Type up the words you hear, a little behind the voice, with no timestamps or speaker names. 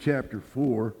chapter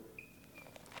 4.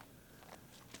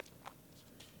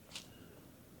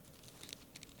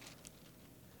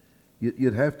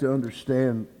 You'd have to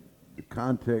understand the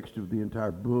context of the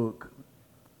entire book.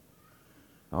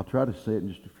 I'll try to say it in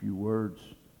just a few words.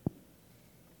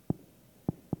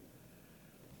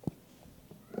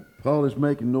 Paul is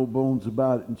making no bones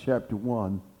about it in chapter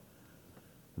 1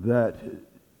 that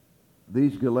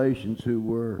these Galatians who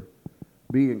were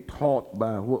being taught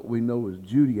by what we know as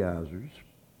Judaizers,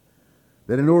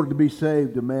 that in order to be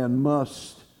saved, a man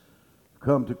must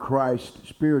come to Christ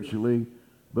spiritually,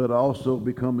 but also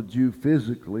become a Jew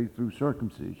physically through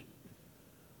circumcision.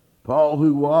 Paul,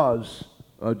 who was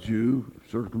a Jew,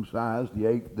 circumcised the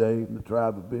 8th day in the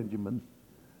tribe of Benjamin,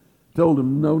 told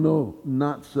him, no,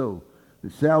 not so.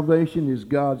 That salvation is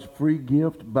God's free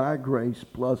gift by grace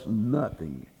plus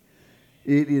nothing.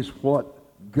 It is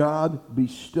what God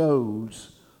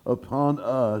bestows upon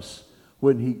us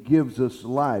when he gives us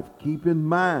life. Keep in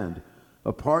mind,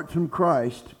 apart from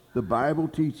Christ, the Bible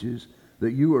teaches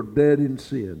that you are dead in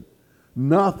sin.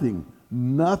 Nothing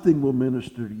will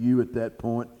minister to you at that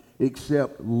point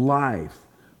except life.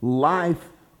 Life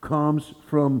comes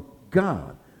from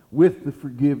God with the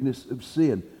forgiveness of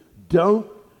sin. Don't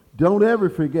ever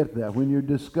forget that when you're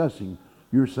discussing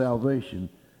your salvation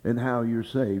and how you're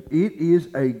saved. It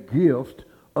is a gift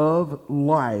of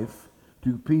life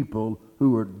to people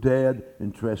who are dead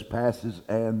in trespasses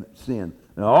and sin.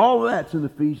 Now all that's in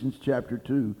Ephesians chapter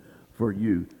 2 for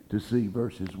you to see,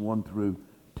 verses 1 through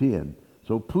 10.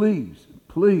 So please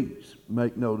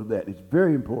make note of that. It's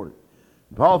very important.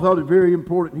 Paul thought it very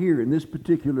important here in this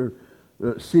particular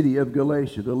city of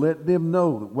Galatia to let them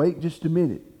know that, wait just a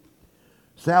minute,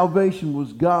 salvation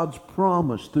was God's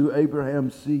promise through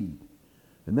Abraham's seed.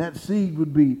 And that seed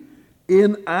would be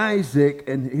in Isaac,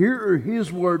 and here are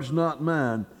his words, not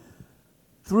mine,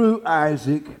 through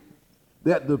Isaac,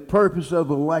 that the purpose of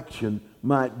election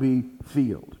might be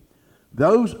filled.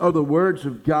 Those are the words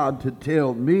of God to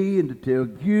tell me and to tell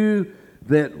you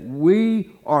that we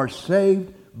are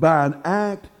saved by an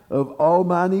act of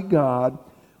Almighty God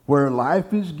where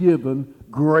life is given,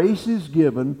 grace is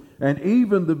given, and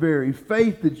even the very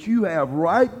faith that you have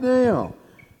right now,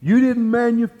 you didn't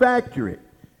manufacture it.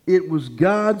 It was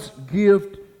God's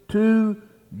gift to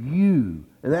you.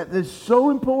 And that is so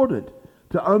important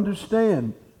to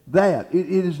understand that. It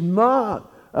is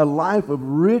not a life of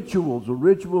rituals or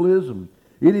ritualism.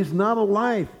 It is not a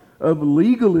life of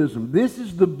legalism. This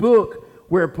is the book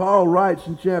where Paul writes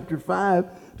in chapter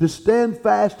 5 to stand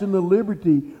fast in the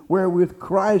liberty wherewith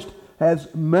Christ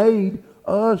has made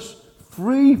us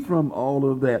free from all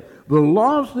of that. The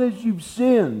law says you've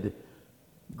sinned.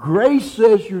 Grace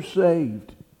says you're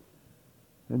saved.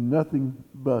 And nothing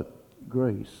but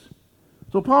grace.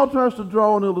 So Paul tries to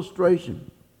draw an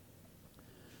illustration.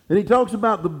 And he talks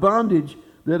about the bondage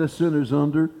that a sinner's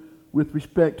under with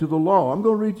respect to the law. I'm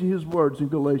going to read you his words in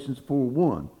Galatians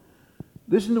 4:1.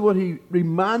 Listen to what he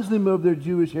reminds them of their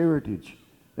Jewish heritage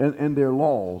and their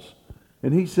laws.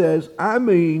 And he says, I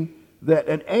mean that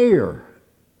an heir,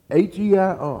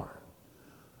 H-E-I-R,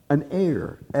 an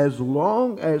heir, as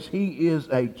long as he is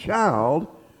a child,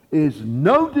 is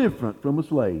no different from a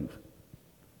slave.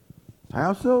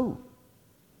 How so?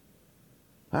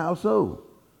 How so?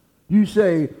 You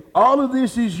say, all of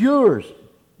this is yours.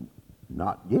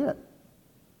 Not yet.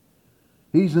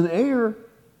 He's an heir,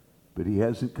 but he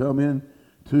hasn't come in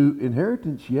to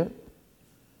inheritance yet.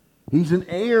 He's an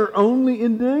heir only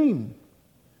in name.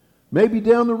 Maybe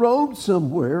down the road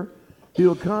somewhere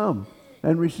he'll come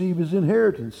and receive his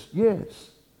inheritance,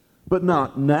 yes. But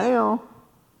not now.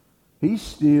 He's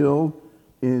still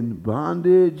in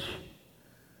bondage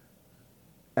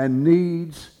and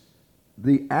needs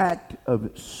the act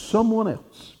of someone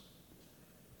else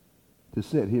to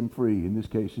set him free. In this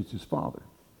case, it's his father.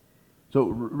 So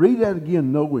read that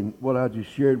again, knowing what I just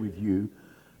shared with you.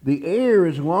 The heir,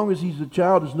 as long as he's a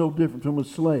child, is no different from a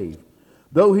slave,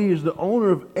 though he is the owner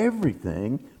of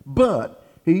everything, but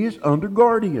he is under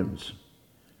guardians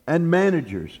and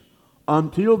managers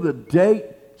until the date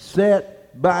set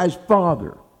by his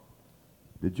father.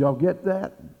 Did y'all get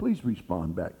that? Please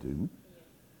respond back to me.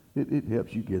 It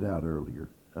helps you get out earlier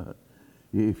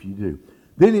if you do.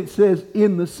 Then it says,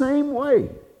 in the same way.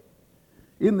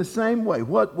 In the same way.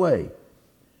 What way?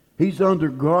 He's under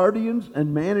guardians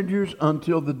and managers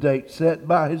until the date set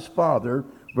by his father.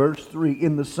 Verse 3.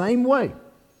 In the same way,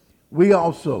 we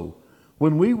also,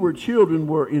 when we were children,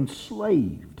 were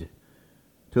enslaved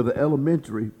to the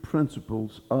elementary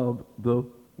principles of the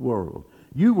world.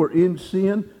 You were in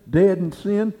sin, dead in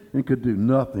sin, and could do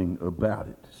nothing about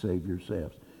it to save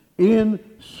yourselves.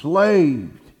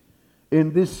 Enslaved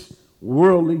in this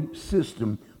worldly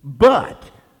system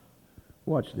But,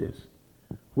 watch this,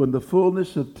 when the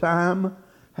fullness of time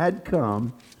had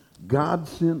come, God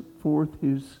sent forth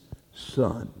his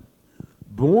Son,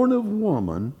 born of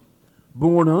woman,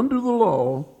 born under the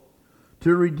law,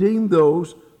 to redeem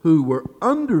those who were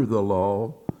under the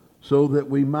law, so that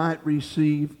we might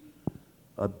receive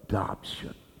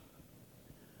adoption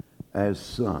as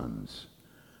sons.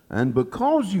 And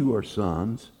because you are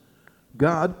sons,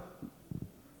 God...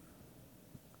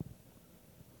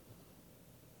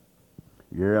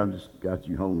 Yeah, I'm just got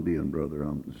you honed in, brother.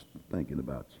 I'm just thinking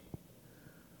about you.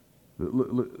 But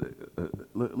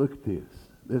look at this.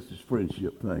 This is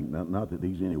friendship thing. Not that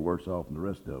he's any worse off than the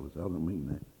rest of us. I don't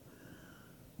mean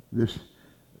that.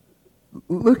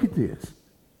 Look at this.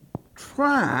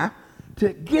 Try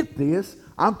to get this.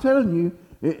 I'm telling you,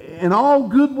 in all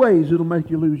good ways, it'll make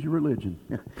you lose your religion.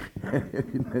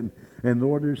 and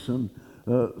Lord, there's some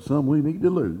we need to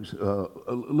lose.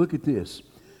 Look at this.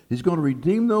 He's going to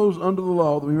redeem those under the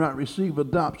law that we might receive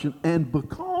adoption. And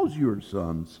because you're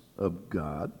sons of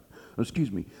God,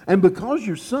 and because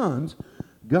you're sons,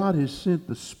 God has sent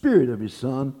the Spirit of his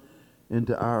Son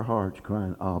into our hearts,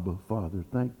 crying, Abba, Father.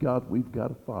 Thank God we've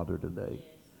got a Father today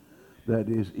that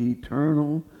is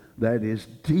eternal, that is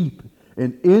deep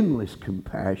and endless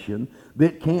compassion,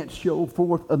 that can't show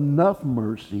forth enough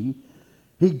mercy.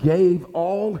 He gave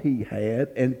all he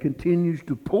had and continues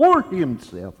to pour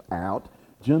himself out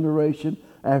generation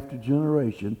after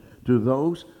generation to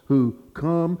those who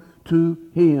come to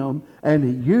him. And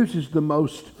he uses the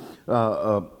most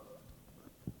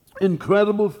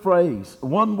incredible phrase,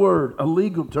 one word, a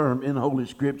legal term in Holy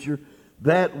Scripture,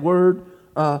 that word,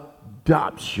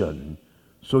 adoption.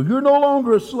 So you're no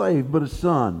longer a slave, but a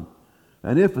son.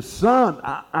 And if a son,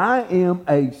 I am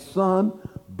a son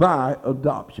by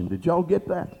adoption. Did y'all get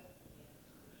that?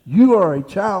 You are a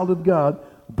child of God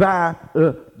by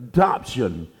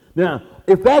adoption. Now,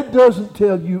 if that doesn't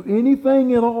tell you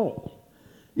anything at all,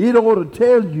 it ought to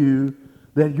tell you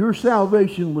that your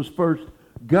salvation was first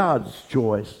God's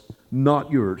choice, not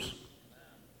yours.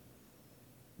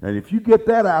 And if you get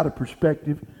that out of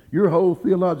perspective, your whole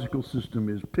theological system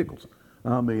is pickles.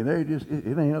 I mean, it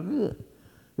ain't good.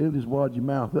 It'll just wad your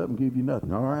mouth up and give you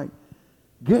nothing, all right?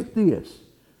 Get this.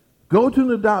 Go to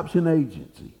an adoption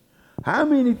agency. How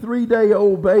many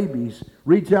 3-day-old babies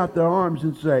reach out their arms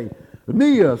and say,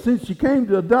 Mia, since you came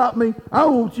to adopt me, I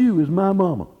want you as my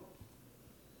mama?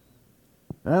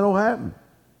 That don't happen.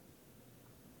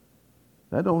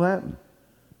 That don't happen.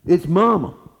 It's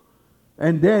mama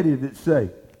and daddy that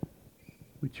say,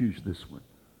 we choose this one.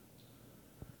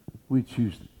 We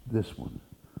choose this one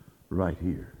right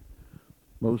here.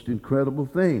 Most incredible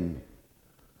thing.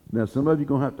 Now, some of you are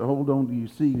going to have to hold on to your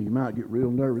seat. You might get real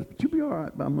nervous, but you'll be all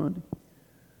right by Monday.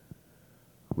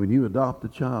 When you adopt a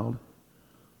child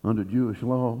under Jewish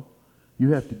law,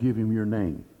 you have to give him your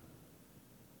name.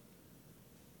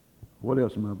 What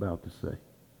else am I about to say?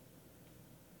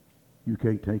 You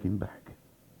can't take him back.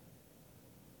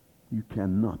 You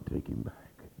cannot take him back.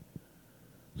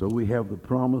 So we have the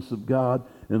promise of God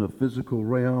in a physical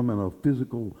realm and a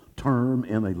physical term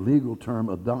and a legal term,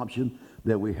 adoption,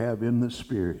 that we have in the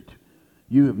Spirit.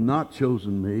 You have not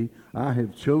chosen me. I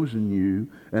have chosen you,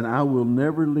 and I will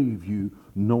never leave you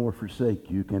nor forsake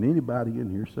you. Can anybody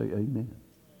in here say amen?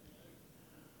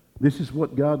 This is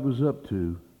what God was up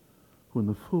to when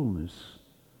the fullness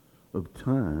of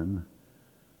time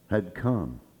had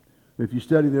come. If you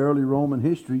study the early Roman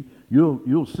history,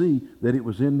 you'll see that it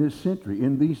was in this century,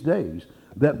 in these days,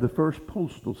 that the first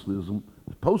postal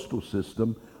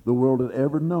system the world had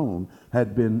ever known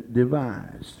had been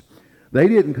devised. They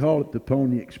didn't call it the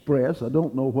Pony Express. I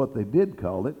don't know what they did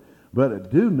call it, but I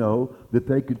do know that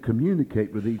they could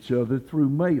communicate with each other through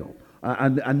mail.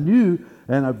 I knew,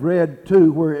 and I've read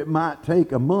too, where it might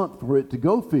take a month for it to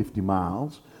go 50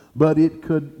 miles, but it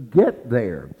could get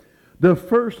there. The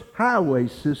first highway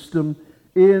system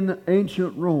in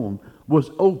ancient Rome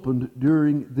was opened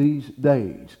during these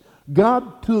days.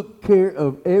 God took care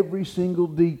of every single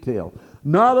detail.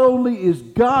 Not only is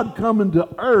God coming to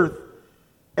earth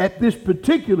at this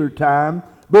particular time,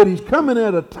 but he's coming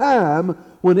at a time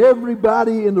when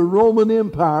everybody in the Roman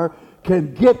Empire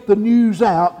can get the news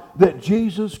out that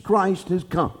Jesus Christ has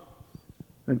come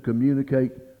and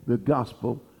communicate the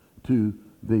gospel to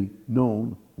the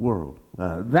known world.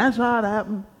 That's how it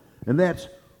happened, and that's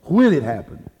when it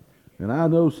happened. And I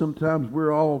know sometimes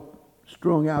we're all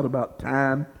strung out about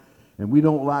time, and we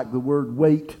don't like the word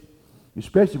wait,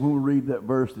 especially when we read that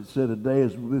verse that said a day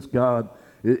is with God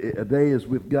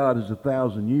as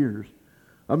 1,000 years.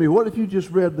 I mean, what if you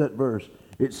just read that verse?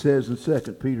 It says in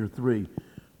 2 Peter 3,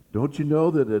 don't you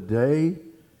know that a day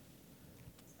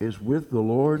is with the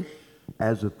Lord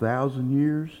as 1,000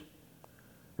 years,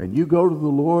 and you go to the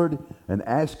Lord and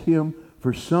ask him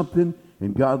for something,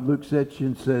 and God looks at you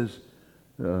and says,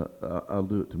 I'll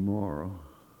do it tomorrow.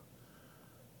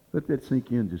 Let that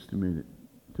sink in just a minute.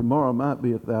 Tomorrow might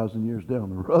be 1,000 years down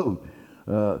the road.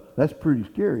 That's pretty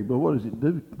scary, but what does it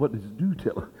do? What does it do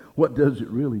tell us? What does it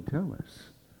really tell us?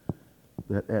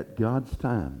 That at God's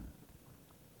time,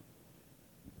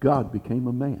 God became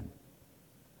a man.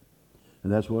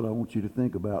 And that's what I want you to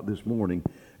think about this morning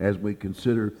as we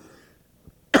consider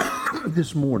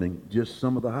this morning just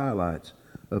some of the highlights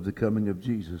of the coming of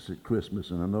Jesus at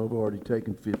Christmas. And I know I've already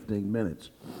taken 15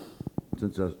 minutes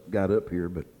since I got up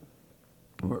here,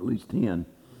 or at least 10.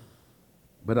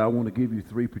 But I want to give you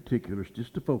 3 particulars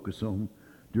just to focus on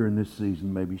during this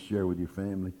season, maybe share with your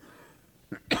family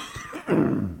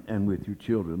and with your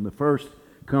children. The first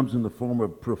comes in the form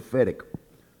of prophetic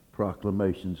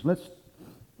proclamations. Let's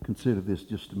consider this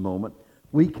just a moment.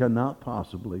 We cannot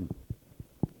possibly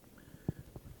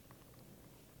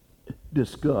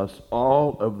discuss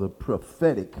all of the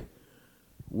prophetic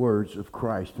words of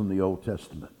Christ from the Old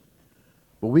Testament.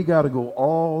 But we got to go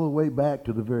all the way back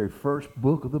to the very first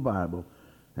book of the Bible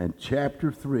and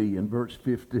chapter 3 and verse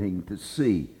 15 to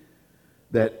see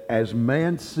that as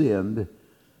man sinned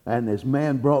and as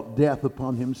man brought death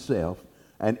upon himself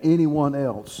and anyone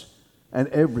else and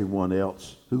everyone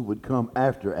else who would come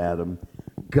after Adam,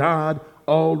 God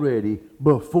already,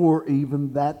 before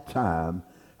even that time,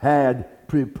 had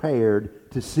prepared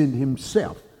to send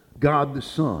himself, God the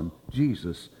Son,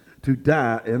 Jesus, to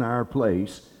die in our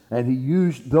place. And he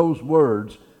used those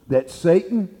words that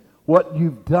Satan, what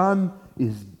you've done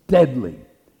is deadly.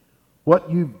 What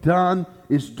you've done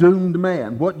is doomed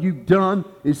man. What you've done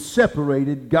is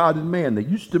separated God and man. They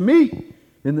used to meet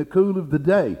in the cool of the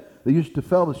day. They used to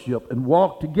fellowship and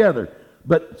walk together.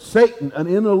 But Satan, an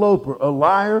interloper, a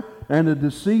liar and a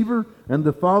deceiver and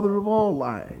the father of all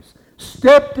lies,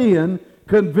 stepped in,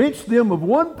 convinced them of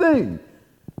one thing.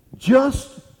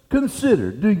 Just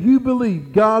consider, do you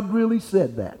believe God really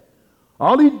said that?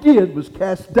 All he did was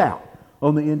cast doubt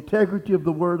on the integrity of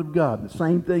the Word of God. The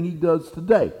same thing he does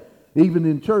today, even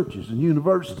in churches and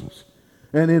universities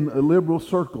and in liberal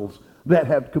circles that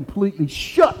have completely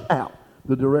shut out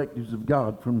the directives of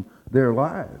God from their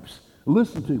lives.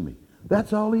 Listen to me.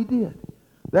 That's all he did.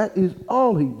 That is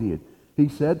all he did. He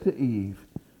said to Eve,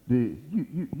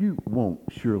 you won't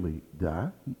surely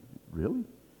die. Really?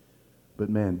 But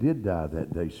man did die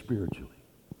that day spiritually.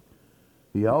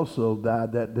 He also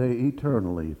died that day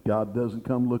eternally. If God doesn't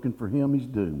come looking for him, he's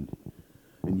doomed.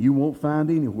 And you won't find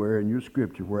anywhere in your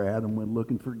scripture where Adam went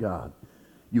looking for God.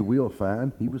 You will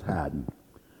find he was hiding.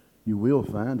 You will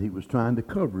find he was trying to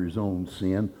cover his own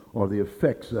sin or the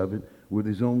effects of it with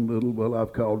his own little, well,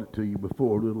 I've called it to you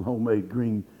before, little homemade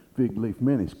green fig leaf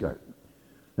miniskirt.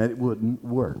 And it wouldn't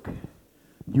work.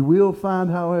 You will find,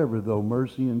 however, though,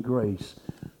 mercy and grace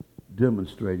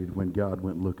demonstrated when God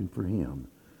went looking for him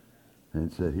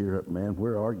and said, here, man,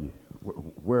 where are you?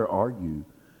 Where are you?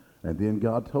 And then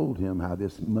God told him how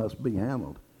this must be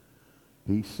handled.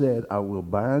 He said, I will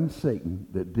bind Satan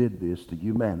that did this to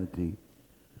humanity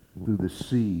through the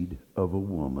seed of a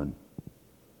woman.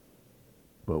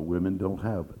 But women don't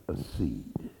have a seed.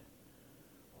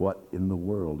 What in the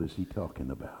world is he talking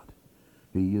about?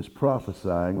 He is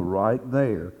prophesying right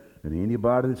there. And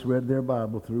anybody that's read their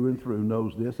Bible through and through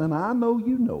knows this. And I know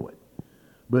you know it.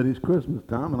 But it's Christmas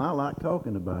time, and I like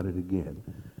talking about it again.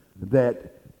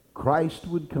 That Christ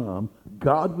would come,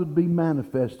 God would be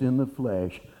manifest in the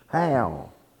flesh.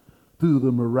 How? Through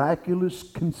the miraculous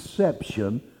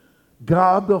conception,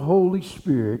 God the Holy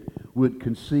Spirit would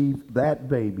conceive that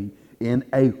baby in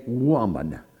a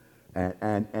woman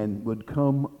and would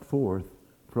come forth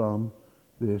from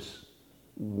this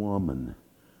woman.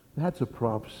 That's a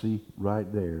prophecy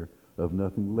right there of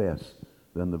nothing less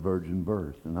than the virgin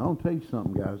birth. And I'll tell you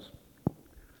something, guys.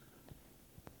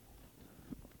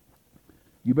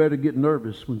 You better get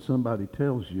nervous when somebody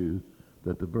tells you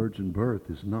that the virgin birth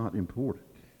is not important.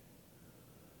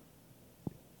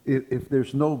 If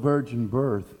there's no virgin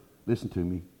birth, listen to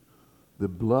me, the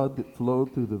blood that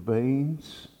flowed through the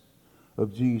veins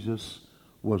of Jesus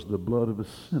was the blood of a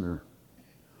sinner,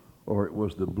 or it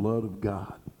was the blood of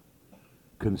God.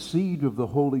 Conceived of the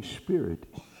Holy Spirit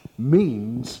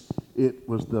means it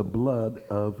was the blood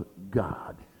of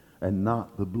God and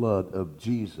not the blood of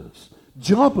Jesus.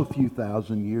 Jump a few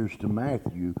thousand years to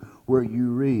Matthew, where you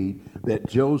read that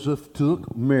Joseph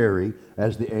took Mary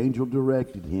as the angel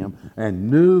directed him and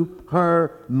knew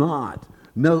her not.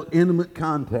 No intimate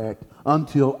contact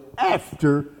until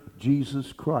after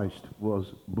Jesus Christ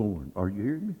was born. Are you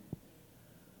hearing me?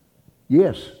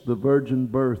 Yes, the virgin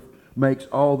birth makes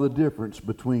all the difference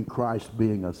between Christ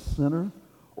being a sinner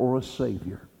or a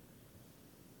Savior.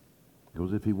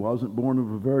 Because if he wasn't born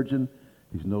of a virgin,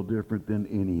 he's no different than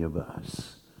any of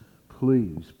us.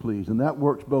 Please, please. And that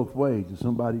works both ways. If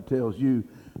somebody tells you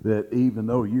that even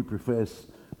though you profess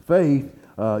faith,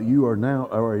 you are now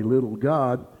a little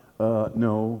God,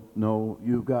 no,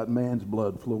 you've got man's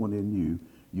blood flowing in you.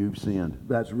 You've sinned.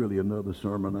 That's really another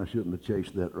sermon. I shouldn't have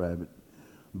chased that rabbit.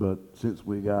 But since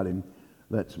we got him,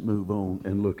 let's move on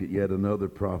and look at yet another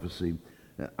prophecy.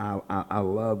 I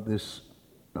love this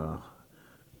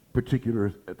particular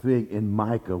thing in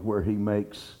Micah where he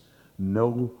makes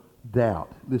no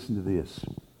doubt. Listen to this.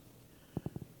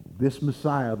 This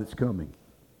Messiah that's coming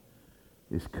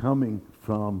is coming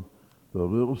from the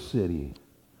little city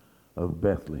of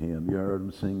Bethlehem. You heard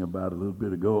him sing about it a little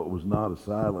bit ago. It was not a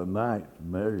silent night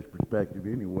from Mary's perspective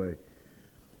anyway.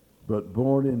 But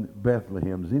born in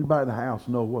Bethlehem. Does anybody in the house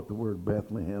know what the word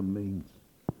Bethlehem means?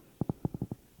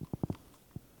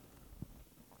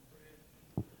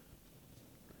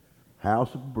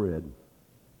 House of bread.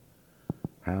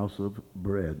 House of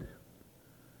bread.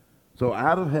 So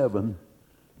out of heaven,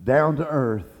 down to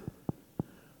earth,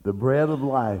 the bread of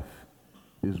life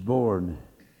is born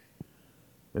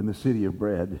in the city of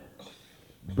bread,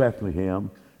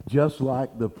 Bethlehem, just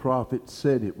like the prophet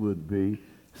said it would be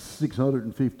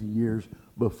 650 years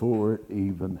before it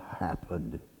even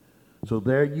happened. So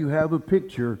there you have a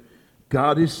picture.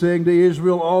 God is saying to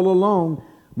Israel all along,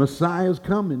 Messiah is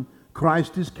coming.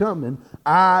 Christ is coming.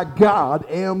 I, God,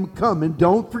 am coming.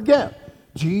 Don't forget,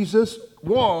 Jesus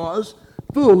was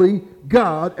fully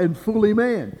God and fully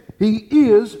man. He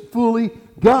is fully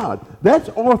God. That's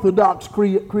Orthodox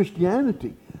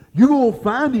Christianity. You won't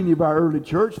find any of our early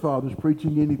church fathers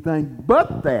preaching anything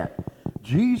but that.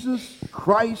 Jesus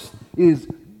Christ is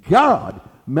God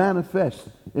manifest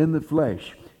in the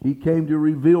flesh. He came to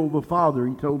reveal the Father.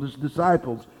 He told his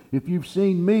disciples, if you've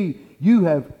seen me, you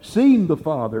have seen the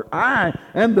Father. I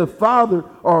and the Father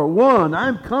are one.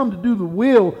 I'm come to do the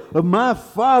will of my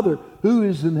Father who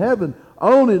is in heaven.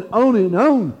 On and on and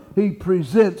on. He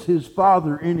presents his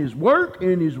Father in his work,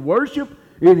 in his worship,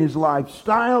 in his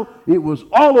lifestyle. It was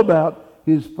all about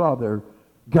his Father,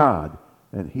 God,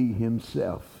 and he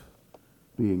himself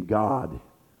being God,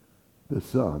 the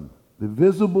Son. The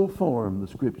visible form, the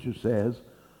Scripture says,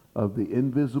 of the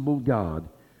invisible God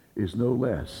is no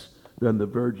less than the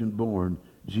virgin born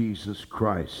Jesus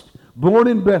Christ. Born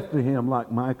in Bethlehem,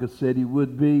 like Micah said he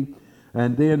would be.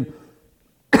 And then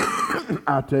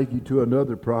I'll take you to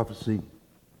another prophecy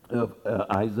of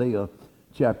Isaiah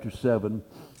chapter 7,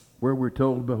 where we're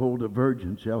told, behold, a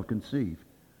virgin shall conceive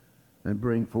and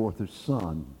bring forth a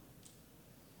son,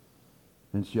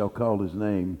 and shall call his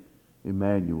name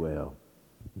Emmanuel.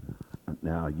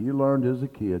 Now, you learned as a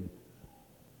kid,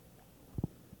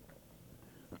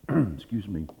 excuse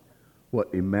me, what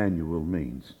Emmanuel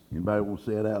means. Anybody want to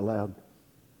say it out loud?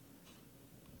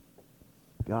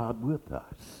 God with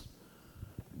us.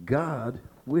 God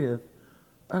with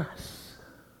us.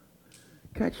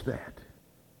 Catch that.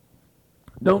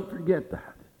 Don't forget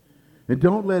that. And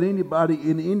don't let anybody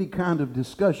in any kind of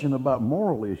discussion about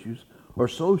moral issues or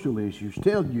social issues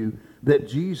tell you that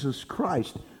Jesus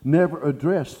Christ never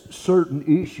addressed certain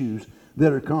issues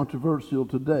that are controversial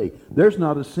today. There's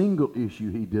not a single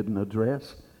issue he didn't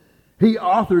address. He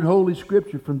authored Holy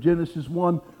Scripture from Genesis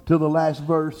 1 to the last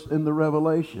verse in the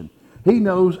Revelation. He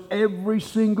knows every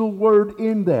single word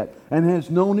in that and has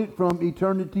known it from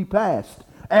eternity past.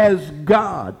 As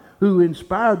God who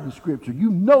inspired the Scripture,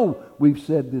 you know we've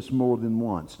said this more than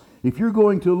once. If you're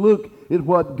going to look at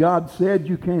what God said,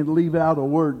 you can't leave out a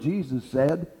word Jesus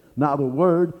said, not a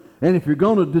word. And if you're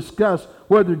going to discuss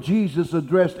whether Jesus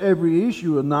addressed every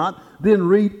issue or not, then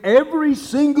read every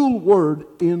single word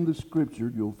in the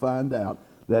Scripture. You'll find out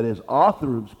that as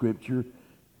author of Scripture,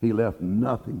 he left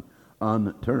nothing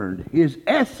unturned. His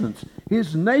essence,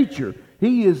 his nature,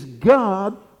 he is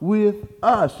God with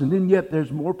us. And then yet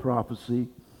there's more prophecy,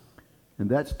 and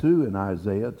that's too in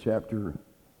Isaiah chapter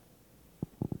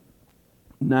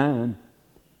 9,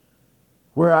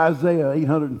 where Isaiah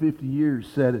 850 years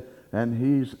said it, and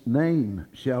his name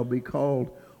shall be called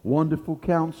Wonderful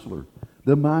Counselor,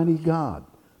 the Mighty God,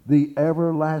 the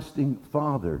Everlasting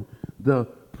Father, the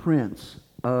Prince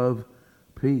of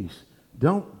Peace.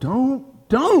 Don't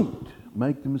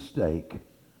make the mistake.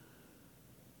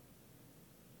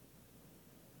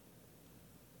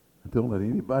 Don't let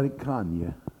anybody con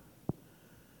you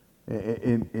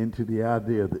into the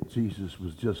idea that Jesus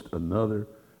was just another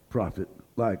prophet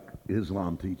like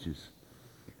Islam teaches,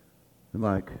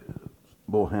 like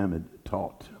Mohammed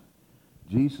taught.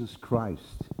 Jesus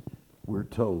Christ, we're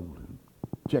told,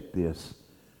 Check this.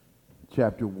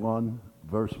 Chapter 1,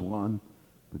 verse 1,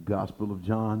 the Gospel of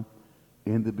John.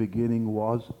 In the beginning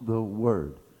was the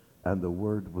Word, and the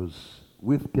Word was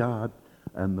with God,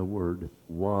 and the Word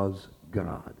was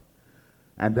God.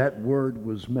 And that Word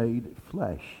was made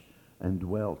flesh and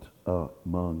dwelt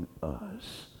among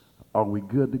us. Are we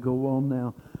good to go on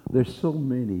now? There's so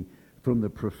many from the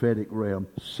prophetic realm,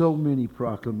 so many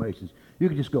proclamations. You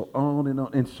can just go on,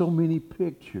 and so many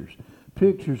pictures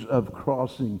of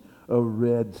crossing a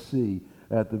Red Sea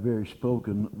at the very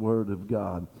spoken word of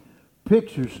God.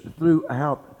 Pictures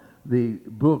throughout the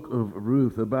book of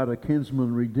Ruth about a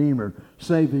kinsman redeemer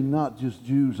saving not just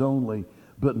Jews only,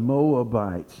 but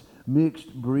Moabites,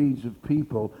 mixed breeds of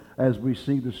people, as we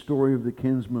see the story of the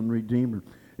kinsman redeemer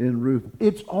in Ruth.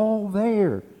 It's all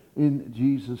there in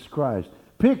Jesus Christ.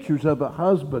 Pictures of a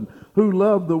husband who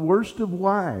loved the worst of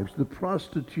wives, the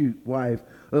prostitute wife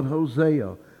of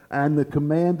Hosea, and the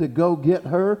command to go get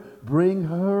her, bring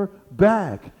her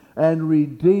back, and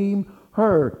redeem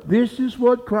her. This is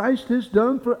what Christ has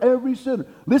done for every sinner.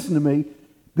 Listen to me.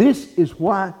 This is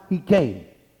why he came,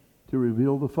 to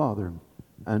reveal the Father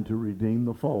and to redeem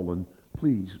the fallen.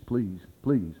 Please, please,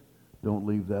 please don't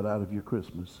leave that out of your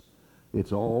Christmas.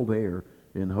 It's all there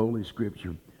in Holy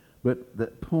Scripture. But the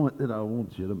point that I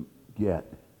want you to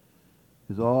get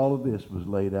is all of this was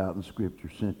laid out in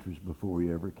Scripture centuries before he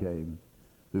ever came,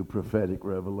 through prophetic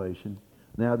revelation.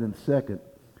 Now then, second,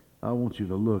 I want you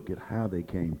to look at how they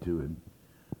came to him.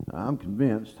 I'm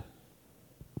convinced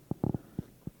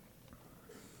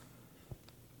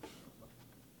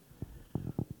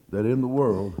that in the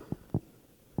world,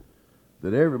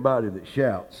 that everybody that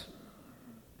shouts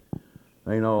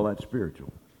ain't all that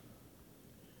spiritual.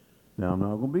 Now, I'm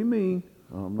not going to be mean.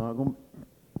 I'm not going to...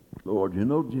 Lord, you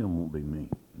know Jim won't be mean.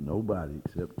 Nobody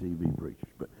except TV preachers.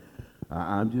 But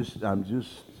I'm just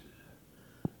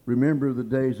remember the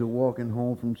days of walking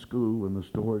home from school and the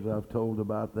stories I've told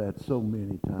about that so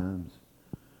many times.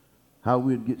 How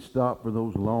we'd get stopped for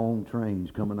those long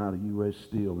trains coming out of U.S.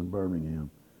 Steel in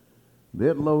Birmingham.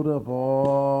 They'd load up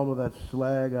all of that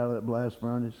slag out of that blast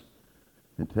furnace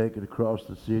and take it across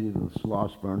the city to the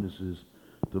slosh furnaces,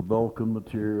 to Vulcan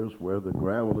materials where the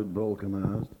gravel had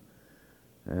vulcanized.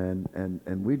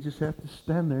 And we just have to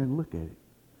stand there and look at it.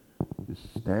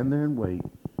 Just stand there and wait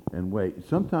and wait.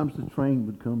 Sometimes the train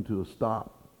would come to a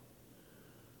stop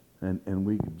and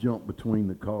we could jump between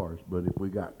the cars. But if we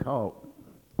got caught,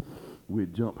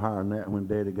 we'd jump higher than that when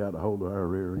Daddy got a hold of our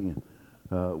rear end.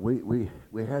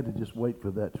 We had to just wait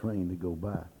for that train to go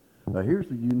by. Here's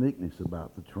the uniqueness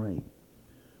about the train.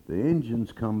 The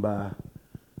engines come by,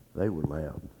 they were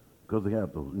loud because they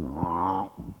have those,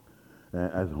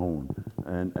 as a horn.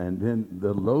 And then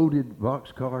the loaded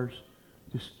box cars,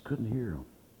 just couldn't hear them.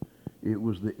 It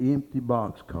was the empty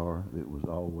box car that was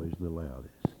always the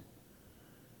loudest.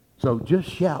 So just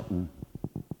shouting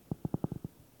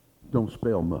don't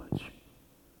spell much.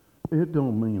 It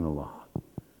don't mean a lot.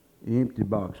 Empty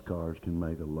box cars can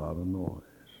make a lot of noise.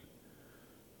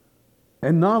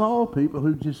 And not all people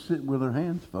who just sit with their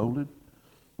hands folded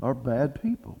are bad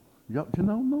people. You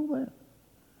know that?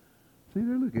 See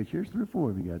there, look at you. There's 3 or 4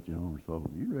 of you got your arms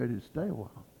folded. You're ready to stay a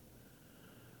while.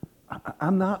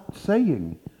 I'm not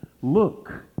saying,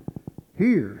 look,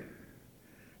 here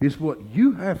is what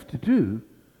you have to do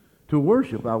to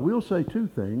worship. I will say 2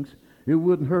 things. It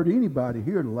wouldn't hurt anybody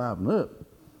here to liven up.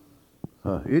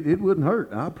 It wouldn't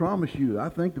hurt. I promise you. I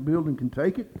think the building can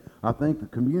take it. I think the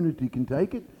community can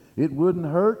take it. It wouldn't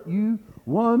hurt you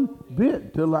one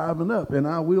bit to liven up. And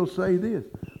I will say this.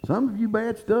 Some of you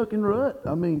bad stuck in rut.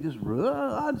 I'm just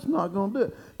not going to do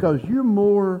it. Because you're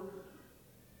more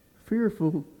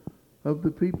fearful of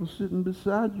the people sitting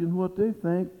beside you and what they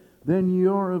think than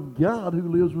you are of God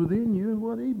who lives within you and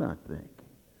what he might think.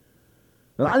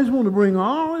 And I just want to bring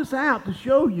all this out to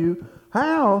show you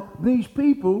how these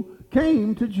people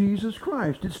came to Jesus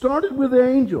Christ. It started with the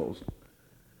angels.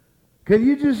 Can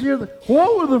you just hear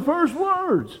what were the first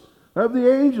words of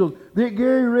the angels that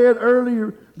Gary read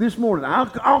earlier this morning?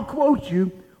 I'll quote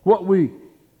you what we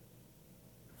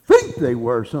think they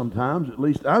were sometimes, at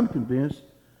least I'm convinced.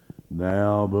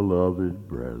 Now, beloved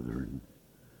brethren,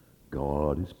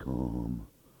 God is come.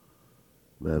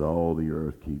 Let all the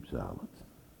earth keep silence.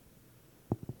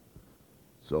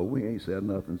 So we ain't said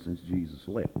nothing since Jesus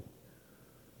left.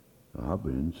 I've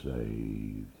been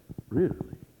saved.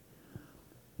 Really?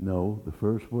 No, the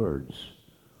first words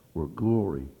were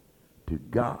glory to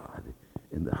God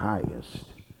in the highest,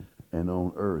 and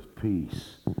on earth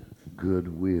peace,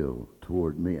 goodwill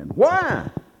toward men. Why?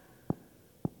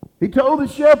 He told the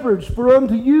shepherds, for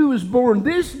unto you is born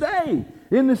this day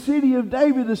in the city of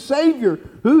David a Savior,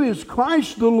 who is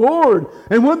Christ the Lord.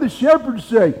 And what the shepherds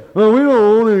say, oh, we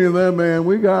don't want any of that, man.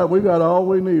 We got all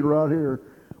we need right here.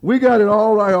 We got it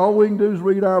all right. All we can do is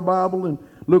read our Bible and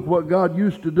look what God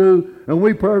used to do, and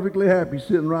we perfectly happy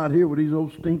sitting right here with these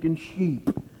old stinking sheep.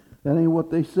 That ain't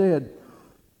what they said.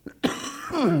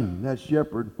 That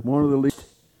shepherd, one of the least,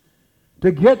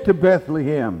 to get to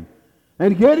Bethlehem.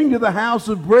 And getting to the house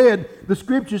of bread, the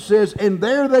scripture says, and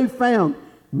there they found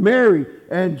Mary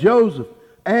and Joseph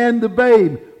and the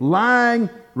babe lying,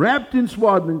 wrapped in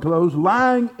swaddling clothes,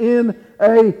 lying in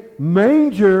a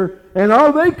manger. And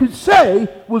all they could say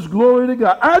was, glory to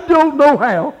God. I don't know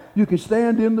how you can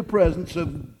stand in the presence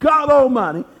of God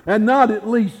Almighty and not at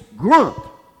least grunt.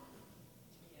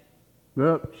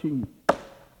 Well,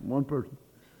 one person.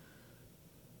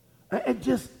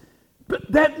 But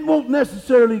that won't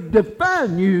necessarily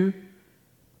define you,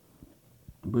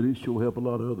 but it sure help a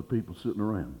lot of other people sitting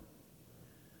around.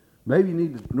 Maybe you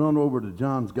need to run over to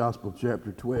John's Gospel,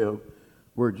 chapter 12,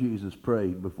 where Jesus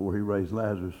prayed before he raised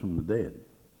Lazarus from the dead.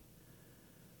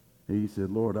 He said,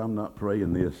 Lord, I'm not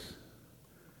praying this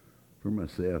for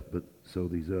myself, but so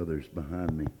these others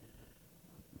behind me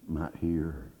might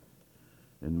hear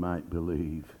and might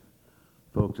believe.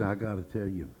 Folks, I got to tell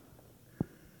you,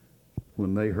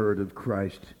 when they heard of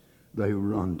Christ, they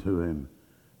run to him,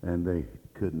 and they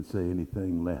couldn't say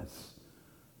anything less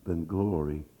than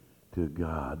glory to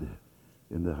God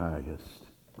in the highest.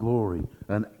 Glory,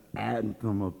 an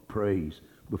anthem of praise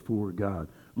before God.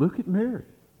 Look at Mary.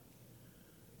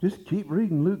 Just keep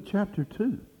reading Luke chapter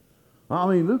 2. I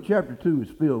mean, Luke chapter 2 is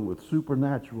filled with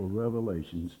supernatural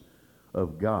revelations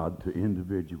of God to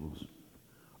individuals.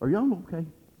 Are y'all okay?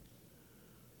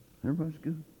 Everybody's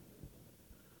good?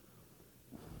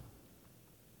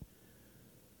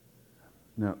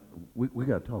 Now, we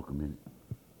got to talk a minute.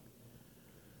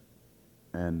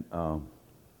 And,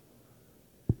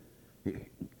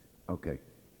 okay.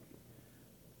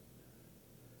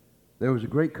 There was a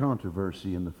great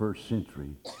controversy in the first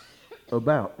century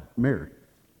about Mary.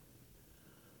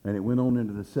 And it went on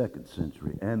into the second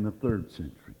century and the third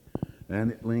century.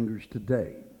 And it lingers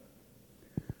today.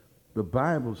 The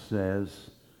Bible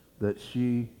says that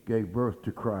she gave birth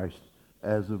to Christ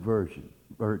as a virgin,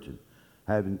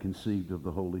 having conceived of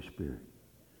the Holy Spirit.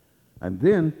 And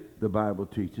then the Bible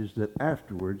teaches that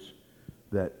afterwards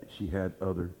that she had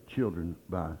other children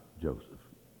by Joseph.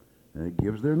 And it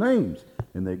gives their names,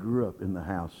 and they grew up in the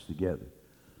house together.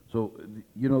 So,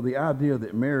 you know, the idea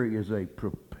that Mary is a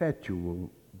perpetual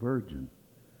virgin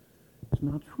is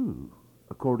not true,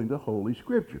 according to Holy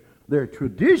Scripture. There are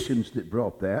traditions that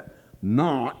brought that,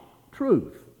 not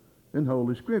truth in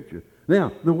Holy Scripture.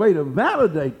 Now, the way to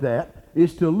validate that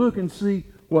is to look and see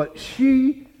what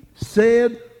she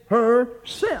said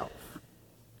herself.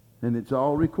 And it's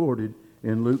all recorded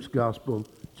in Luke's Gospel,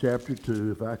 chapter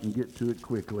 2. If I can get to it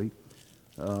quickly,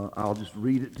 I'll just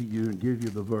read it to you and give you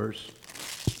the verse.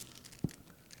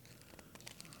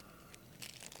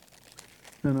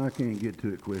 And I can't get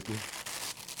to it quickly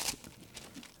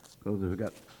because I've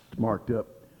got marked up.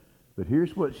 But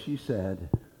here's what she said.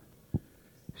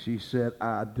 She said,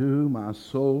 I do, my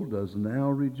soul does now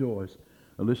rejoice.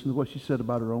 Now listen to what she said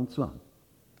about her own son.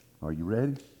 Are you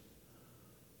ready?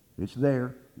 It's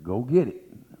there. Go get it.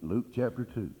 Luke chapter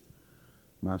 2.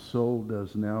 My soul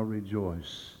does now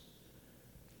rejoice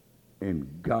in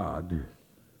God,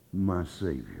 my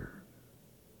Savior.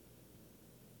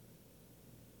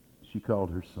 She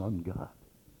called her son God.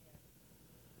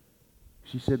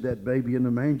 She said that baby in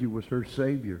the manger was her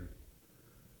Savior.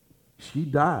 She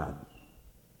died.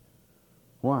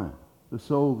 Why? The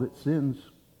soul that sins,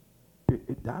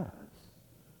 it dies.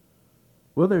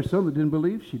 Well, there's some that didn't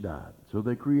believe she died. So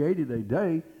they created a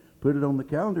day, put it on the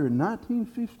calendar in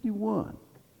 1951,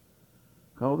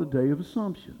 called the Day of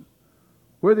Assumption,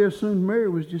 where they assumed Mary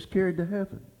was just carried to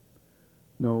heaven.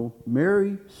 No,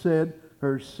 Mary said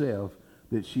herself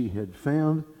that she had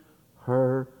found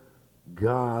her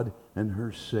God and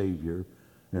her Savior,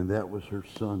 and that was her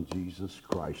Son, Jesus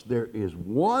Christ. There is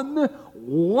one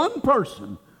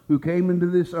person who came into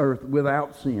this earth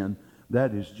without sin.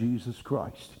 That is Jesus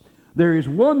Christ. There is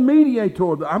one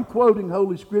mediator. I'm quoting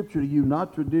Holy Scripture to you,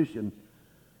 not tradition.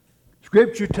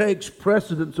 Scripture takes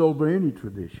precedence over any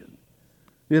tradition.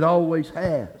 It always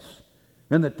has.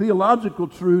 And the theological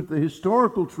truth, the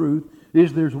historical truth,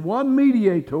 is there's one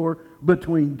mediator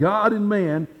between God and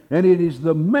man, and it is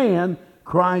the man,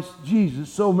 Christ Jesus.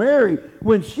 So Mary,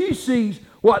 when she sees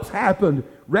what's happened,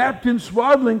 wrapped in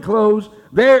swaddling clothes,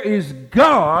 there is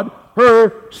God,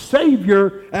 her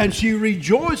Savior, and she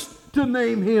rejoiced to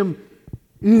name him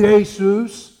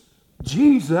Jesus,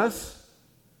 Jesus,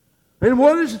 And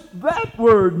what does that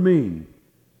word mean?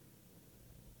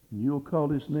 You'll call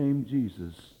his name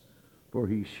Jesus, for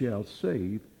he shall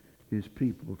save his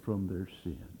people from their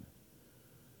sin.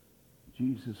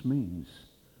 Jesus means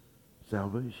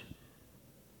salvation.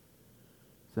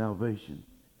 Salvation.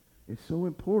 It's so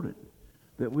important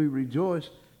that we rejoice,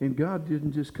 and God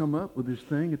didn't just come up with this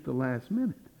thing at the last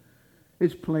minute.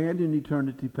 It's planned in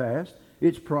eternity past.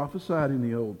 It's prophesied in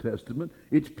the Old Testament.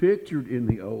 It's pictured in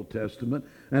the Old Testament.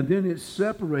 And then it's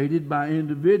separated by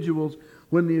individuals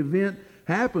when the event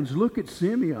happens. Look at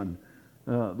Simeon,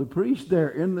 the priest there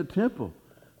in the temple.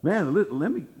 Man,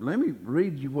 let me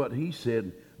read you what he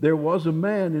said. There was a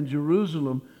man in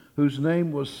Jerusalem whose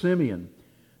name was Simeon.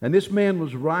 And this man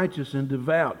was righteous and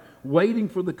devout, waiting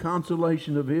for the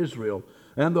consolation of Israel.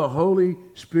 And the Holy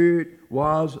Spirit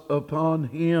was upon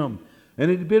him. And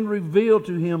it had been revealed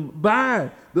to him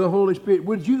by the Holy Spirit.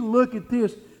 Would you look at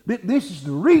this? This is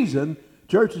the reason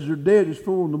churches are dead as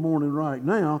 4 in the morning right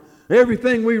now.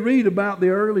 Everything we read about the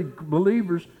early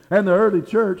believers and the early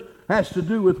church has to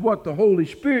do with what the Holy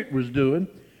Spirit was doing.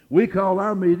 We call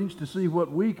our meetings to see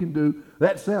what we can do.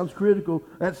 That sounds critical.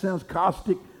 That sounds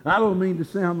caustic. I don't mean to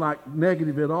sound like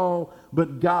negative at all,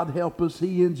 but God help us.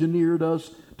 He engineered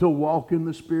us to walk in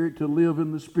the Spirit, to live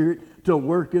in the Spirit, to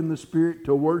work in the Spirit,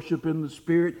 to worship in the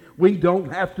Spirit. We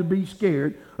don't have to be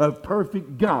scared of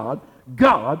perfect God,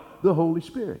 the Holy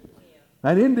Spirit.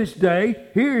 And in this day,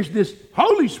 here's this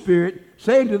Holy Spirit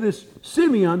saying to this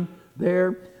Simeon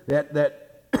there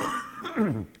that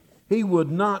he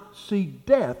would not see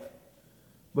death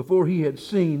before he had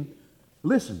seen.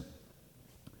 Listen,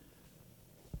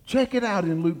 check it out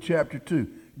in Luke chapter 2.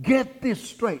 Get this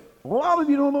straight. A lot of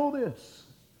you don't know this.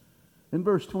 In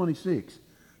verse 26,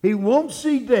 he won't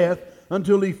see death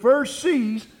until he first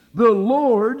sees the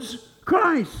Lord's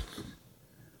Christ.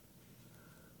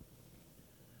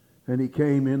 And he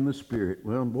came in the Spirit.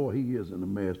 Well, boy, he is in a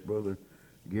mess, Brother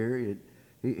Gary.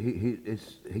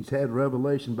 He's had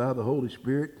revelation by the Holy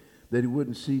Spirit that he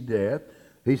wouldn't see death.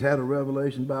 He's had a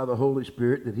revelation by the Holy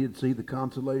Spirit that he'd see the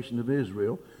consolation of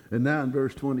Israel. And now in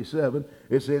verse 27,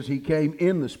 it says he came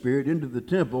in the Spirit into the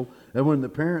temple, and when the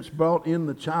parents brought in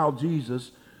the child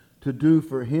Jesus to do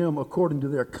for him according to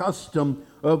their custom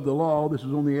of the law, this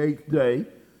was on the 8th day,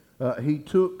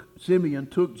 Simeon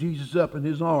took Jesus up in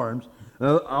his arms.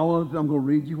 I'm going to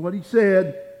read you what he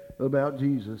said about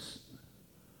Jesus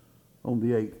on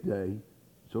the 8th day.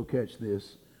 So catch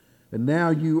this. And now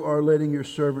you are letting your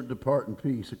servant depart in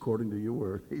peace according to your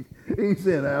word. He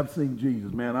said, I've seen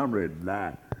Jesus. Man, I'm ready to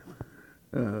die.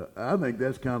 I think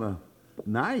that's kind of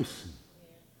nice.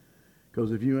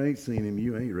 Because if you ain't seen him,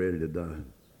 you ain't ready to die.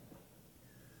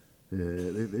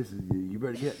 You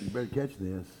better catch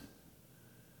this.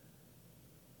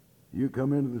 You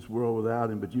come into this world without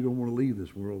him, but you don't want to leave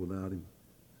this world without him.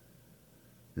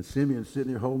 And Simeon's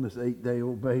sitting there holding this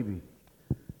 8-day-old baby.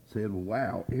 Said,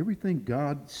 wow, everything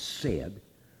God said.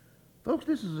 Folks,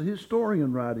 this is a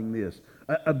historian writing this.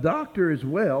 A doctor as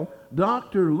well,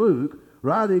 Dr. Luke,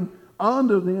 writing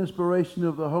under the inspiration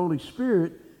of the Holy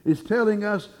Spirit, is telling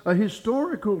us a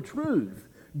historical truth.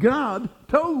 God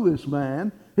told this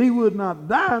man he would not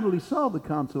die until he saw the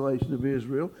consolation of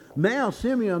Israel. Now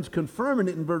Simeon's confirming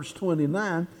it in verse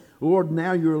 29. Lord,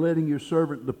 now you're letting your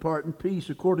servant depart in peace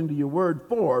according to your word.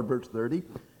 For, verse 30,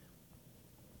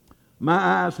 my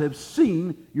eyes have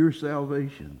seen your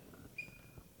salvation.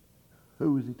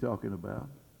 Who is he talking about?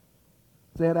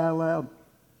 Say it out loud.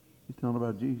 He's talking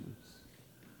about Jesus.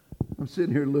 I'm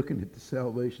sitting here looking at the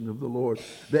salvation of the Lord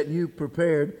that you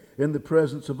prepared in the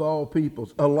presence of all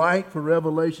peoples, a light for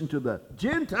revelation to the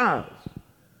Gentiles.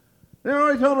 They're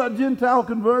already talking about Gentile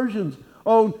conversions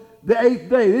on the 8th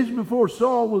day. This is before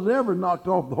Saul was ever knocked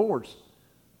off the horse.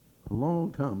 A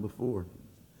long time before.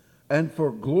 And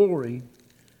for glory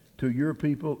to your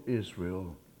people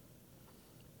Israel.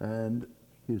 And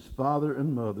his father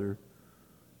and mother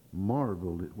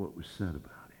marveled at what was said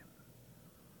about him.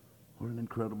 What an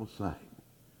incredible sight.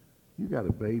 You got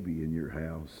a baby in your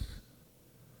house.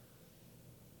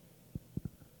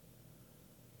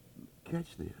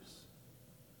 Catch this.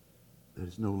 That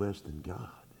is no less than God.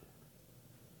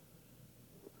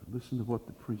 Listen to what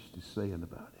the priest is saying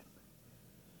about him.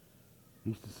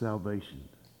 He's the salvation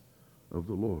of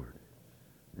the Lord.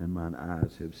 And mine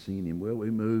eyes have seen him. Well, we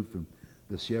move from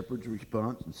the shepherd's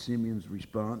response and Simeon's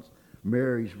response,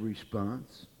 Mary's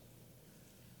response.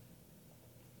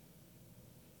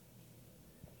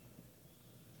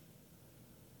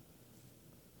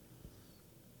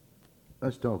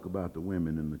 Let's talk about the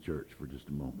women in the church for just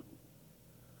a moment.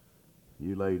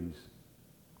 You ladies,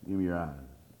 give me your eyes.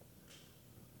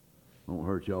 Won't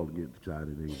hurt y'all to get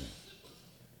excited either.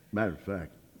 Matter of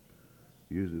fact,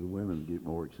 Usually the women get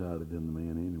more excited than the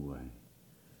men anyway.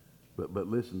 But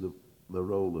listen to the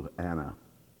role of Anna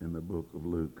in the book of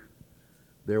Luke.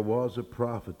 There was a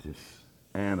prophetess,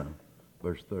 Anna,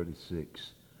 verse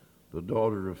 36, the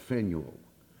daughter of Phanuel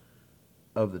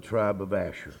of the tribe of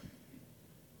Asher.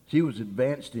 She was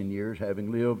advanced in years,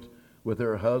 having lived with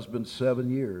her husband 7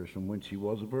 years from when she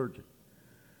was a virgin,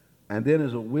 and then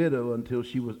as a widow until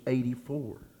she was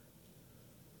 84.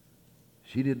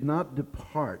 She did not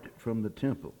depart from the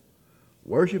temple,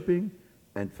 worshiping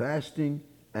and fasting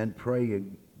and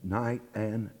praying night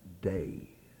and day.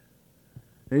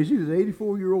 And you see, this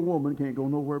 84-year-old woman can't go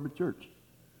nowhere but church.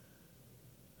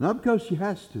 Not because she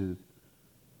has to,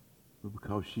 but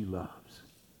because she loves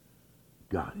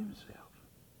God himself.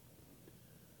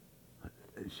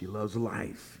 She loves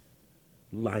life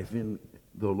in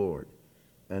the Lord.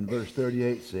 And verse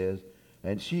 38 says,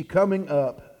 and she coming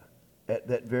up at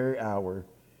that very hour,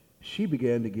 she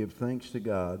began to give thanks to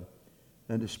God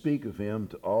and to speak of him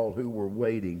to all who were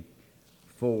waiting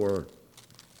for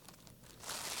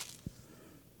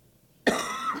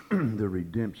the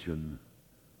redemption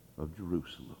of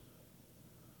Jerusalem.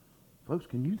 Folks,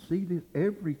 can you see this?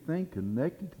 Everything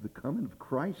connected to the coming of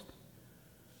Christ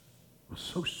was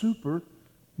so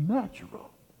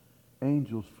supernatural.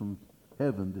 Angels from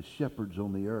heaven, the shepherds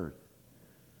on the earth,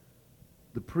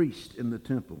 the priest in the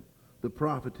temple, the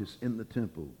prophetess in the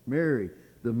temple, Mary,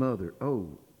 the mother. Oh,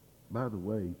 by the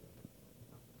way,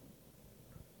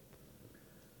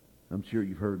 I'm sure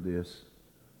you've heard this,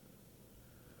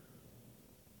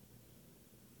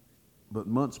 but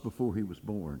months before he was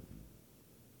born,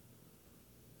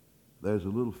 there's a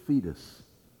little fetus,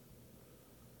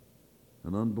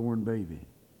 an unborn baby,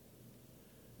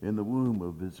 in the womb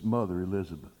of his mother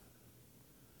Elizabeth,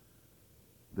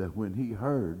 that when he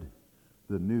heard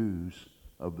the news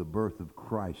of the birth of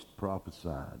Christ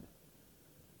prophesied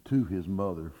to his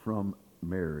mother from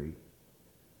Mary,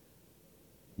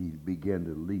 he began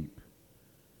to leap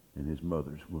in his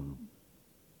mother's womb.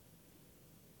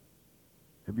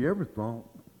 Have you ever thought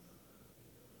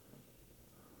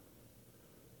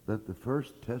that the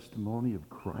first testimony of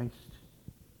Christ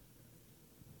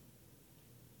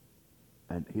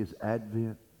and his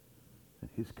advent and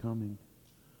his coming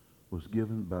was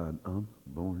given by an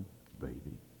unborn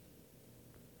baby?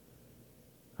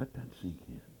 Let that sink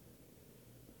in.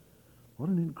 What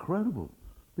an incredible,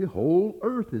 the whole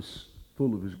earth is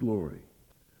full of his glory.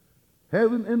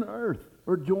 Heaven and earth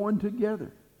are joined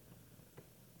together,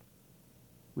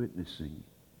 witnessing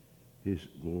his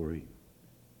glory.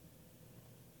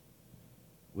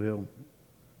 Well,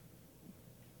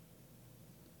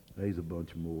 there's a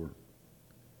bunch more.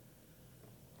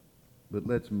 But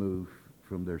let's move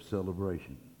from their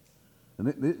celebration. And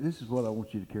this is what I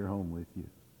want you to carry home with you.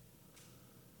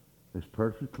 It's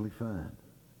perfectly fine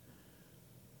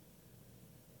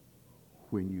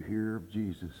when you hear of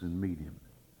Jesus and meet him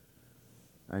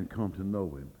and come to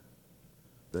know him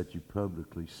that you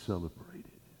publicly celebrate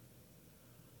it.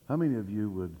 How many of you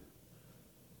would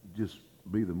just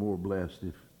be the more blessed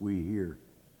if we here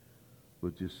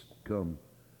would just come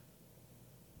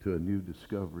to a new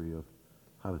discovery of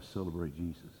how to celebrate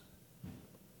Jesus?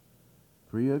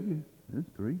 3 of you?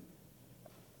 3?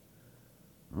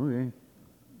 Okay.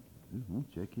 Just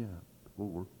want to check you out.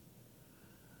 4.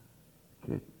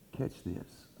 Catch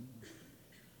this.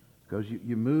 Because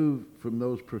you move from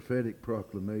those prophetic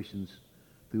proclamations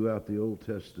throughout the Old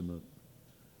Testament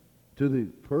to the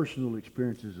personal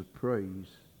experiences of praise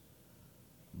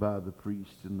by the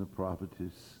priest and the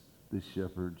prophetess, the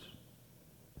shepherds,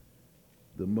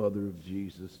 the mother of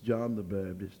Jesus, John the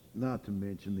Baptist, not to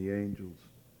mention the angels,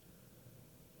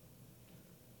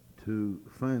 to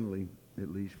finally,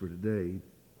 at least for today,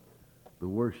 the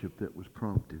worship that was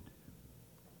prompted.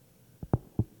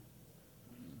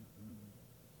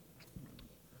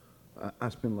 I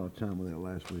spent a lot of time with that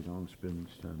last week. I want to spend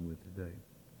much time with it today.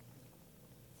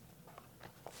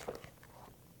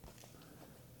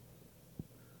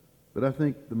 But I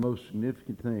think the most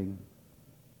significant thing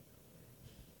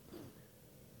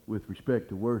with respect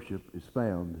to worship is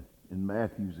found in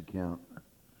Matthew's account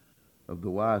of the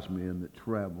wise men that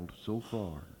traveled so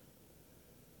far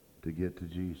to get to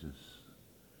Jesus.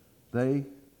 They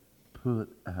put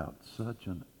out such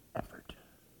an effort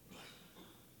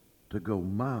to go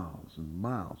miles and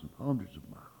miles and hundreds of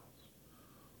miles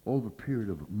over a period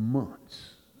of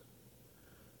months.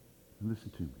 And listen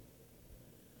to me.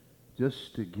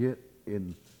 Just to get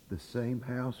in the same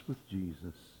house with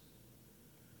Jesus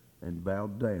and bow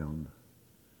down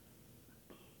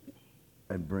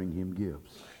and bring him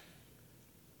gifts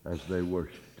as they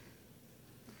worshiped.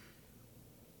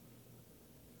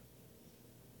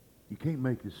 You can't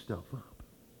make this stuff up.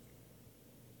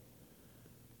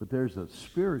 But there's a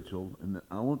spiritual, and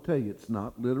I want to tell you, it's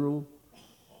not literal,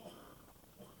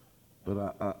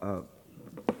 but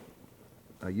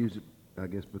I use it, I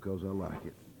guess, because I like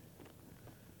it.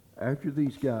 After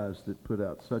these guys that put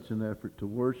out such an effort to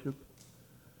worship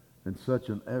and such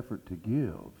an effort to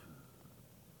give,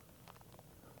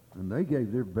 and they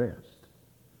gave their best.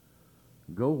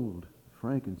 Gold,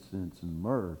 frankincense, and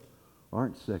myrrh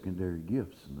aren't secondary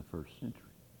gifts in the first century.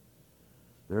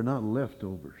 They're not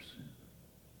leftovers.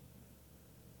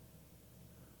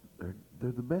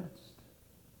 They're the best.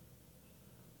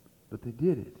 But they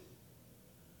did it.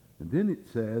 And then it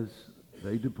says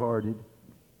they departed,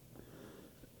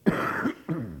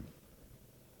 and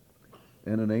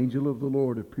an angel of the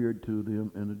Lord appeared to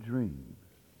them in a dream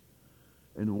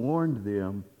and warned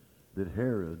them that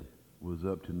Herod was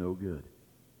up to no good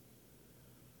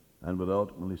and would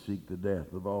ultimately seek the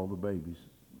death of all the babies.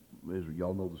 Israel,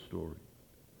 y'all know the story.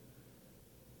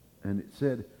 And it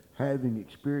said, having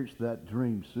experienced that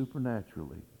dream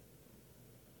supernaturally,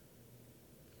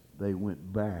 they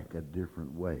went back a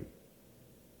different way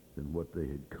than what they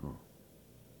had come.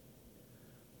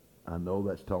 I know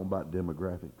that's talking about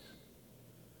demographics,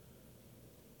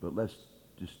 but let's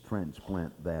just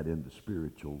transplant that into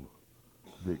spiritual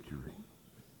victory.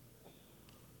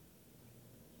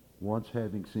 Once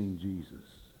having seen Jesus,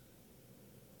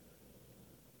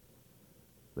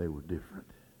 they were different.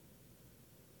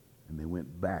 And they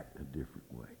went back a different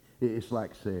way. It's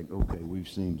like saying, okay, we've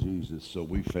seen Jesus, so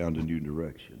we found a new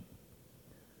direction.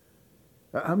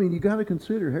 I mean, you got to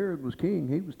consider Herod was king.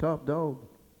 He was top dog.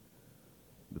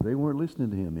 But they weren't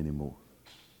listening to him anymore.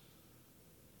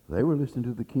 They were listening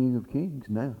to the King of Kings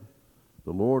now,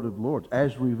 the Lord of Lords,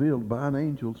 as revealed by an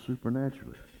angel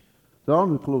supernaturally. So I'm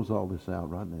going to close all this out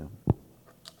right now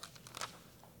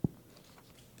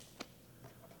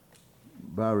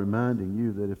by reminding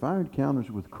you that if our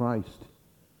encounters with Christ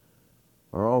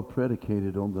are all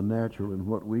predicated on the natural and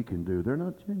what we can do, they're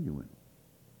not genuine.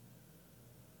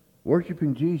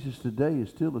 Worshiping Jesus today is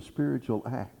still a spiritual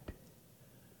act.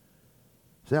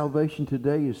 Salvation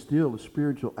today is still a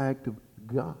spiritual act of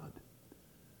God.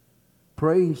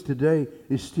 Praise today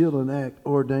is still an act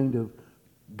ordained of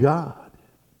God.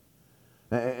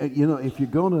 You know, if you're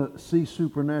going to see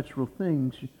supernatural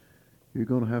things, you're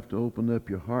going to have to open up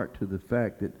your heart to the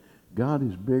fact that God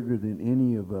is bigger than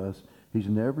any of us. He's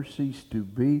never ceased to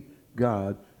be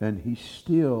God, and He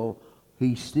still,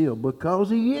 because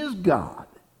He is God,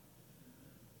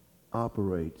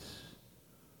 operates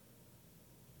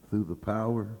through the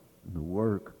power and the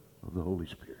work of the Holy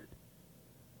Spirit.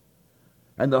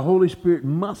 And the Holy Spirit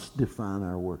must define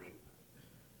our worship.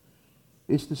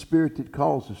 It's the Spirit that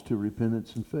calls us to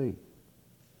repentance and faith.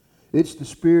 It's the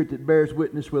Spirit that bears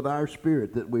witness with our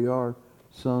spirit that we are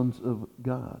sons of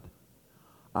God.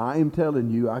 I am telling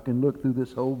you, I can look through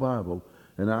this whole Bible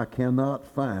and I cannot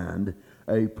find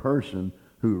a person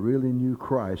who really knew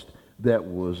Christ that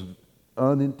was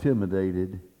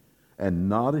unintimidated and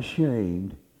not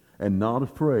ashamed and not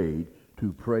afraid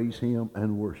to praise Him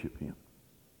and worship Him.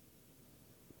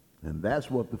 And that's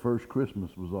what the first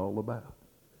Christmas was all about.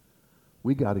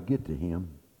 We got to get to Him.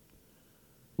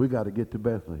 We got to get to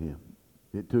Bethlehem.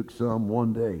 It took some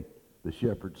one day, the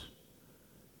shepherds.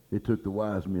 It took the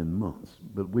wise men months.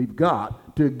 But we've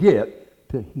got to get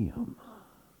to Him.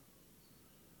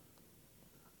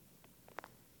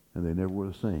 And they never were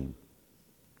the same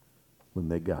when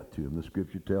they got to Him. The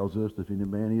Scripture tells us that if any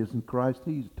man is in Christ,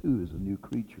 he too is a new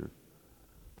creature.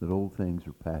 That old things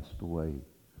are passed away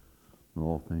and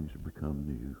all things have become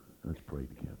new. Let's pray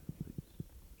together,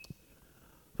 please.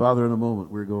 Father, in a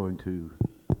moment we're going to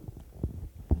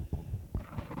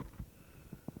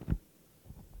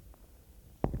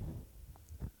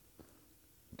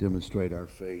demonstrate our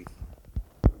faith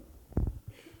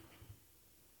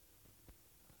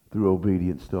through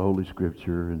obedience to Holy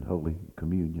Scripture and Holy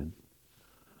Communion,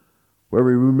 where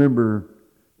we remember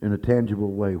in a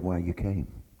tangible way why you came,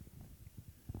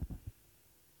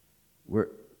 where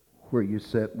you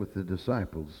sat with the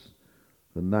disciples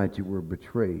the night you were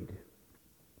betrayed,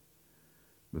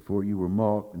 before you were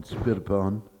mocked and spit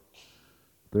upon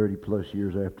 30 plus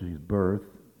years after His birth.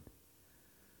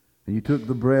 And you took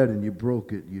the bread and you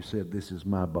broke it. You said, "This is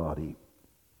my body,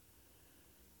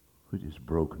 which is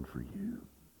broken for you.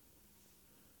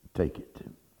 Take it.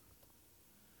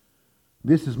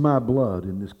 This is my blood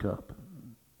in this cup,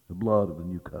 the blood of the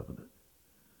new covenant.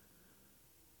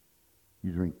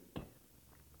 You drink."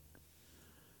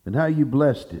 And how you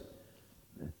blessed it,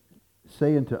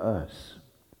 saying to us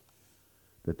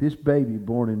that this baby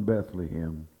born in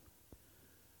Bethlehem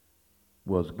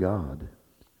was God.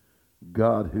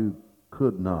 God who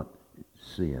could not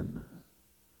sin.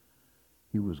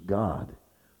 He was God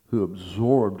who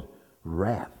absorbed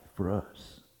wrath for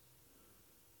us.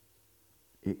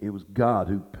 It was God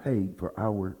who paid for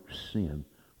our sin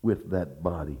with that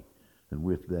body and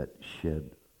with that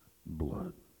shed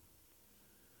blood.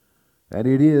 And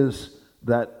it is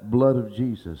that blood of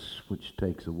Jesus which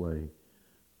takes away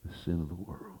the sin of the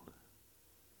world.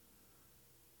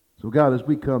 So God, as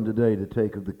we come today to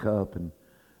take of the cup and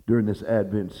during this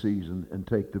Advent season and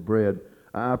take the bread,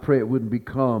 I pray it wouldn't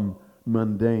become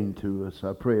mundane to us.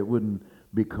 I pray it wouldn't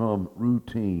become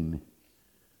routine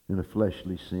in a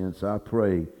fleshly sense. I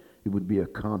pray it would be a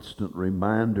constant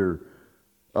reminder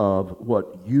of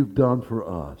what you've done for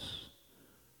us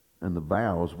and the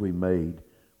vows we made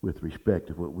with respect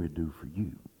to what we do for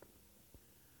you.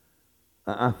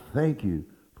 I thank you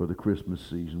for the Christmas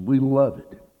season. We love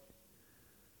it.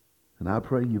 And I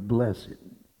pray you bless it.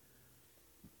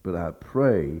 But I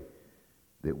pray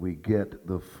that we get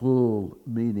the full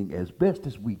meaning as best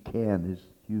as we can as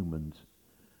humans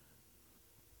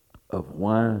of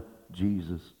why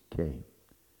Jesus came.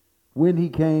 When he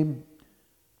came,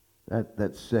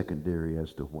 that's secondary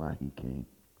as to why he came.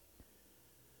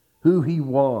 Who he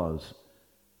was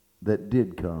that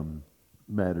did come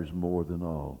matters more than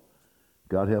all.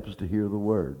 God help us to hear the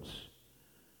words.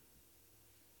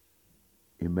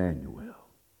 Emmanuel,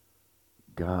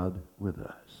 God with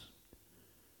us.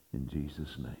 In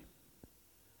Jesus' name,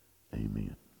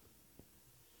 amen.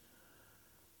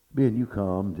 Ben, you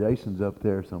come. Jason's up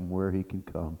there somewhere. He can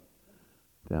come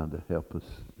down to help us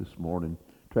this morning.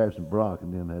 Travis and Brock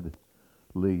and them had to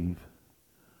leave.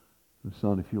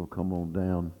 Son, if you'll come on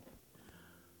down,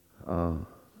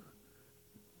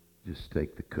 just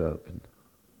take the cup. And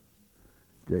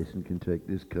Jason can take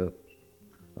this cup.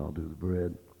 I'll do the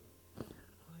bread.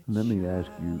 And let me ask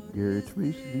you, Gary,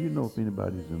 Teresa, do you know if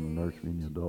anybody's in the nursery in the adult